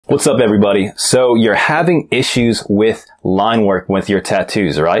What's up, everybody? So you're having issues with line work with your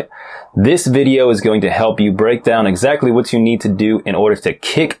tattoos, right? This video is going to help you break down exactly what you need to do in order to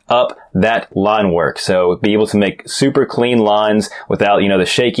kick up that line work. So be able to make super clean lines without, the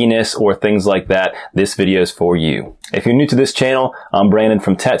shakiness or things like that. This video is for you. If you're new to this channel, I'm Brandon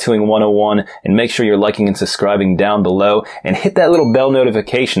from Tattooing 101, and make sure you're liking and subscribing down below and hit that little bell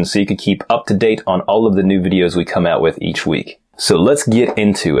notification so you can keep up to date on all of the new videos we come out with each week. So let's get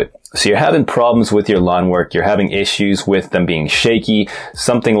into it. So you're having problems with your line work, you're having issues with them being shaky,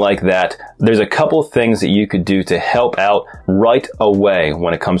 something like that. There's a couple things that you could do to help out right away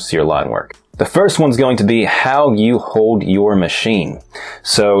when it comes to your line work. The first one's going to be how you hold your machine.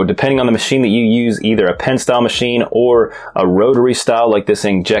 So depending on the machine that you use, either a pen style machine or a rotary style like this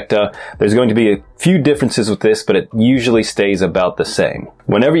Injecta, there's going to be a few differences with this, but it usually stays about the same.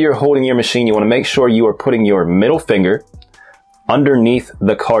 Whenever you're holding your machine, you want to make sure you are putting your middle finger underneath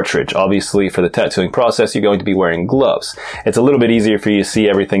the cartridge. Obviously, for the tattooing process, you're going to be wearing gloves. It's a little bit easier for you to see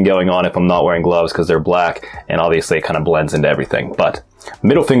everything going on if I'm not wearing gloves because they're black, and obviously it kind of blends into everything. But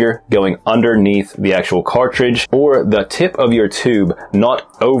middle finger going underneath the actual cartridge or the tip of your tube, not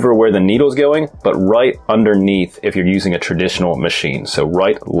over where the needle's going, but right underneath if you're using a traditional machine. So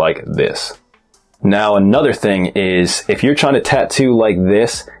right like this. Now, another thing is if you're trying to tattoo like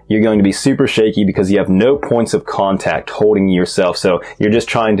this, you're going to be super shaky because you have no points of contact holding yourself. So you're just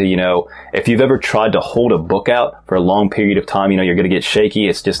trying to, if you've ever tried to hold a book out for a long period of time, you're going to get shaky.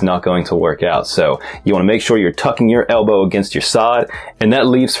 It's just not going to work out. So you want to make sure you're tucking your elbow against your side, and that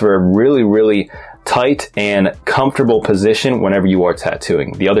leaves for a really, really tight and comfortable position whenever you are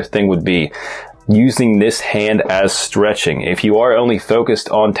tattooing. The other thing would be using this hand as stretching. If you are only focused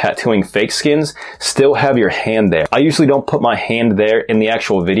on tattooing fake skins, still have your hand there. I usually don't put my hand there in the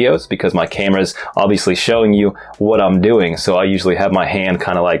actual videos because my camera's obviously showing you what I'm doing. So I usually have my hand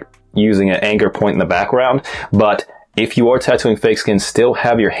kind of like using an anchor point in the background. But if you are tattooing fake skins, still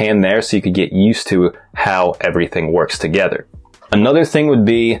have your hand there so you could get used to how everything works together. Another thing would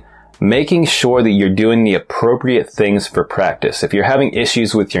be making sure that you're doing the appropriate things for practice. If you're having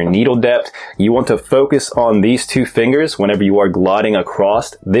issues with your needle depth, you want to focus on these two fingers whenever you are gliding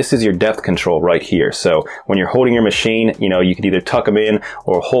across. This is your depth control right here. So when you're holding your machine, you could either tuck them in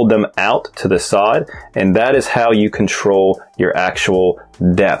or hold them out to the side, and that is how you control your actual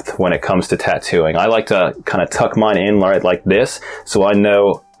depth when it comes to tattooing. I like to kind of tuck mine in right like this, so I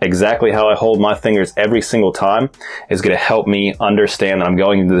know exactly how I hold my fingers every single time is going to help me understand that I'm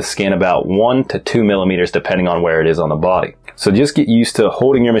going into the skin about 1 to 2 millimeters depending on where it is on the body. So just get used to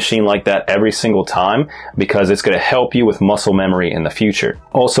holding your machine like that every single time because it's going to help you with muscle memory in the future.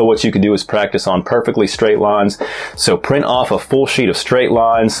 Also, what you could do is practice on perfectly straight lines. So print off a full sheet of straight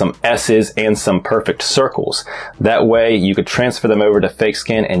lines, some S's, and some perfect circles. That way you could transfer them over to fake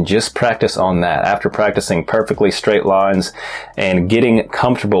skin and just practice on that. After practicing perfectly straight lines and getting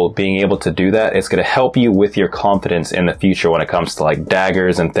comfortable being able to do that, it's going to help you with your confidence in the future when it comes to like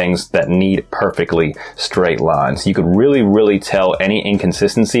daggers and things that need perfectly straight lines. You could really tell any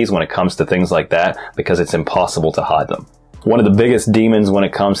inconsistencies when it comes to things like that because it's impossible to hide them. One of the biggest demons when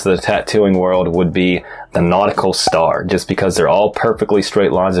it comes to the tattooing world would be the nautical star, just because they're all perfectly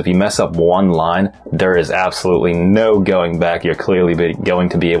straight lines. If you mess up one line, there is absolutely no going back. You're clearly going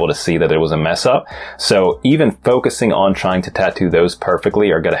to be able to see that there was a mess up. So even focusing on trying to tattoo those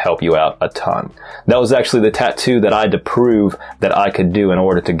perfectly are going to help you out a ton. That was actually the tattoo that I had to prove that I could do in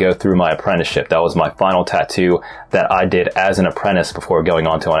order to go through my apprenticeship. That was my final tattoo that I did as an apprentice before going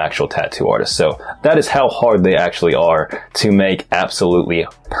on to an actual tattoo artist. So that is how hard they actually are to make absolutely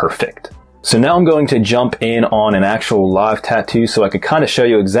perfect. So now I'm going to jump in on an actual live tattoo so I could kind of show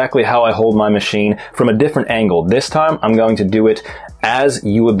you exactly how I hold my machine from a different angle. This time I'm going to do it as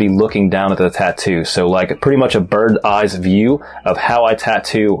you would be looking down at the tattoo. So like pretty much a bird's eye view of how I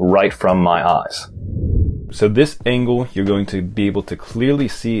tattoo right from my eyes. So this angle, you're going to be able to clearly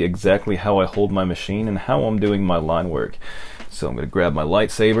see exactly how I hold my machine and how I'm doing my line work. So I'm going to grab my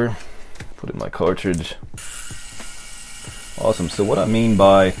lightsaber, put it in my cartridge. Awesome. So what I mean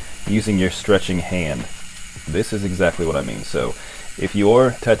by using your stretching hand, this is exactly what I mean. So if you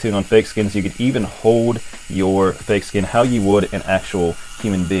are tattooing on fake skins, you could even hold your fake skin how you would an actual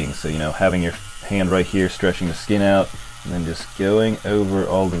human being. So, having your hand right here, stretching the skin out, and then just going over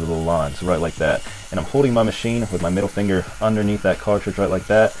all the little lines, right like that. And I'm holding my machine with my middle finger underneath that cartridge, right like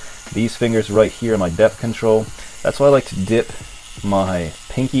that. These fingers right here are my depth control. That's why I like to dip my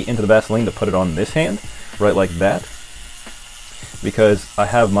pinky into the Vaseline to put it on this hand, right like that. because I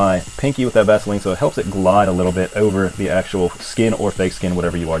have my pinky with that Vaseline, so it helps it glide a little bit over the actual skin or fake skin,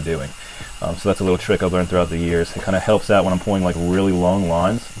 whatever you are doing. So that's a little trick I've learned throughout the years. It kind of helps out when I'm pulling like really long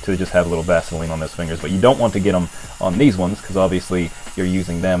lines to just have a little Vaseline on those fingers. But you don't want to get them on these ones because obviously you're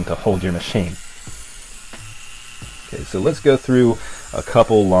using them to hold your machine. Okay, so let's go through a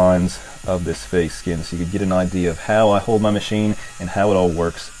couple lines of this fake skin so you can get an idea of how I hold my machine and how it all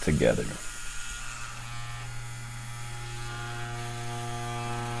works together.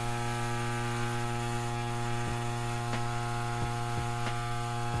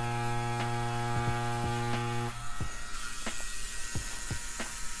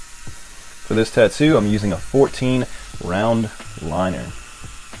 For this tattoo, I'm using a 14 round liner.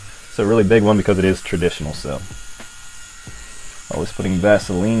 It's a really big one because it is traditional, so. Always putting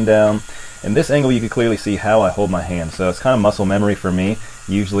Vaseline down. In this angle, you can clearly see how I hold my hand, so it's kind of muscle memory for me.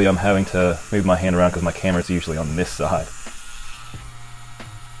 Usually I'm having to move my hand around because my camera's usually on this side.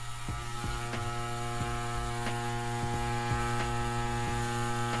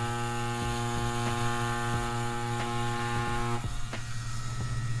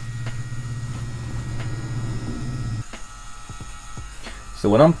 So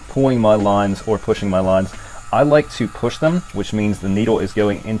when I'm pulling my lines or pushing my lines, I like to push them, which means the needle is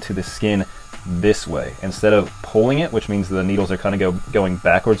going into the skin this way. Instead of pulling it, which means the needles are kind of going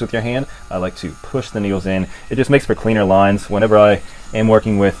backwards with your hand, I like to push the needles in. It just makes for cleaner lines. Whenever I am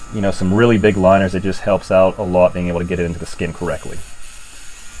working with, some really big liners, it just helps out a lot being able to get it into the skin correctly.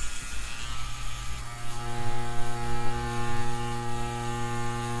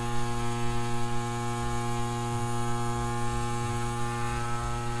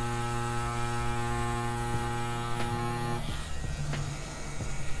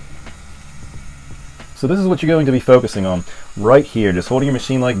 So this is what you're going to be focusing on right here, just holding your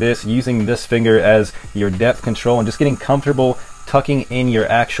machine like this, using this finger as your depth control and just getting comfortable tucking in your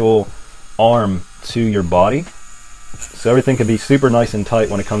actual arm to your body. So everything can be super nice and tight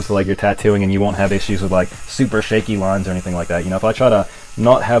when it comes to like your tattooing, and you won't have issues with like super shaky lines or anything like that. If I try to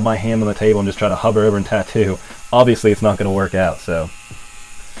not have my hand on the table and just try to hover over and tattoo, obviously it's not going to work out. So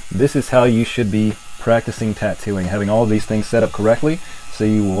this is how you should be practicing tattooing, having all of these things set up correctly, so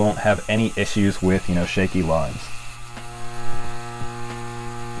you won't have any issues with, shaky lines.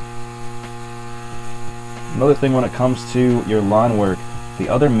 Another thing when it comes to your line work, the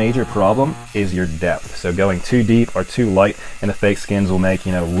other major problem is your depth. So going too deep or too light in the fake skins will make,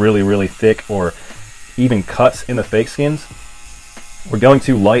 really, really thick or even cuts in the fake skins. Or going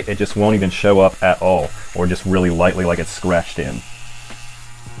too light, it just won't even show up at all, or just really lightly like it's scratched in.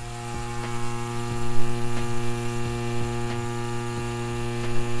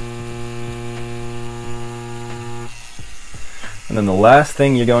 And then the last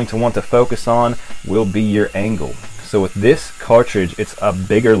thing you're going to want to focus on will be your angle. So with this cartridge, it's a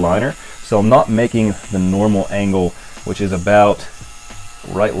bigger liner, so I'm not making the normal angle, which is about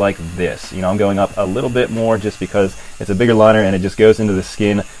right like this. I'm going up a little bit more just because it's a bigger liner and it just goes into the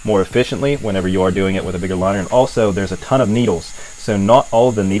skin more efficiently whenever you are doing it with a bigger liner. And also there's a ton of needles, so not all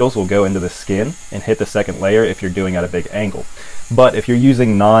of the needles will go into the skin and hit the second layer if you're doing at a big angle. But if you're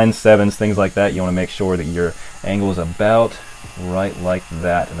using 9s, 7s, things like that, you want to make sure that your angle is about right like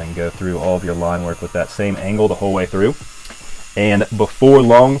that, and then go through all of your line work with that same angle the whole way through. And before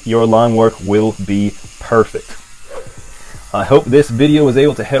long, your line work will be perfect. I hope this video was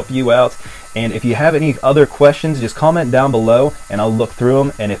able to help you out, and if you have any other questions, just comment down below and I'll look through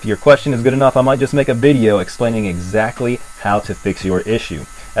them, and if your question is good enough, I might just make a video explaining exactly how to fix your issue.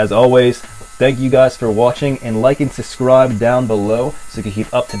 As always, thank you guys for watching, and like and subscribe down below so you can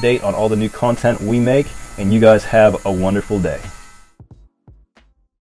keep up to date on all the new content we make, and you guys have a wonderful day.